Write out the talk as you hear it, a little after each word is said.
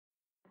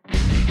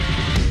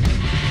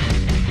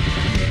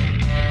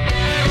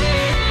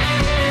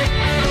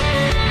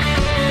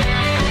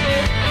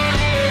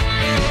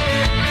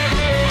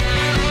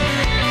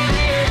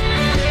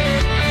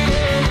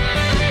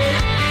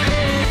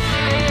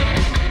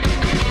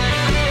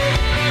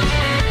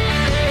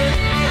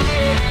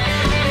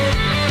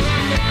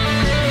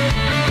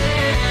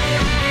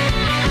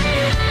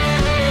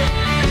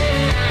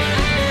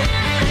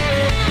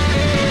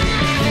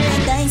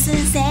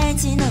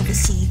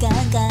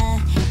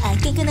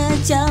の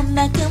ちょん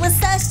まくを刺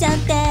しちゃっ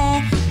て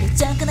無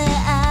直な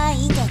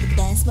愛が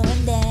ダンスボン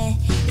でレ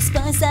スポ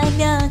ンサー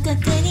妙国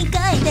に書い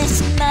て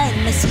しまい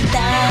ました。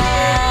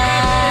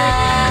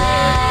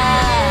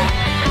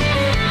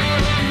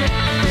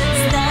ス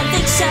ノンフ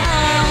ィクション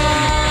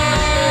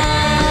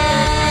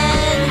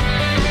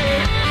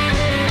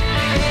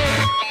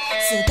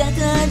数学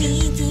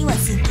力は好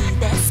き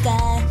ですか？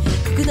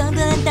国語分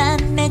断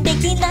めて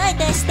嫌い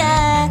でし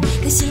た。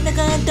私のこ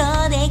と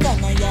でか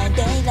悩ん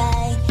で以来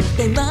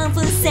でも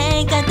不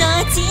正がど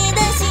っちで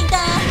した。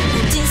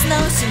本日の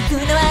シンク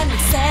ロは無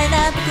性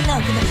な僕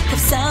のこの過不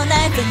相な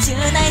不純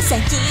な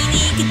先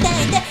に生きて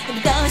いて、で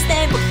もどうして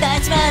僕た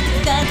ちは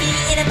時々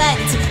いる毎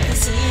日潰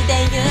し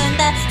て言うん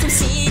だ、潰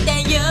して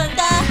言うん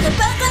だ。僕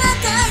の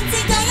感じ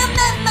が読め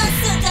ま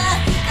すか？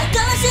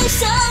新し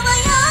い章は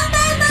読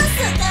めま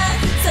すか？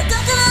そこ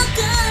から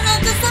暗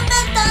く染め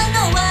た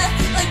のは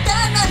おいた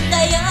なん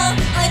だよ、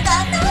おい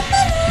たなんだ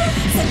よ。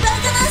砂漠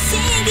の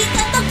真理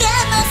が解け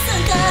ます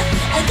か？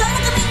愛この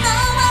髪の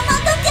泡も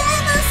解け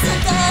ます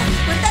か？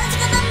私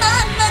がのま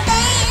んまで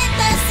いいん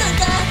です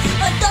か？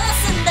おいどう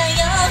すんだ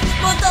よ、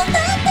もうどん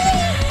なんでい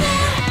いよ。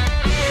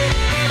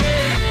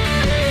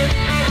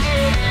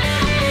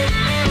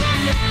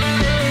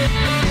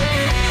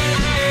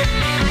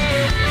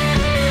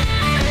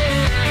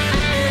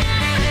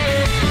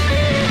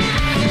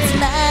詰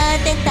ま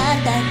ってた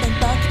だって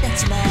僕た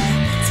ちは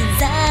存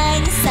在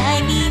に催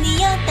眠に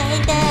酔って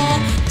いて、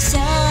しょ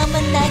うも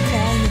ないくら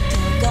いの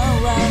競合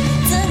は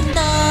ずっと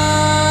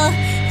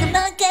この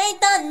毛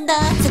飛んだ。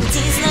その地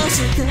図の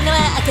シンクロは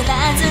明から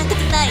ず解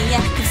けないや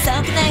不足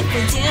ない不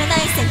自由ない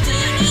先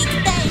に生き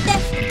ていて、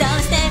どう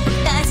して僕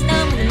たちの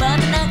物事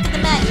の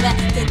塊は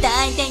携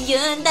帯って言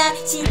うんだ。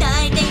し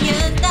ない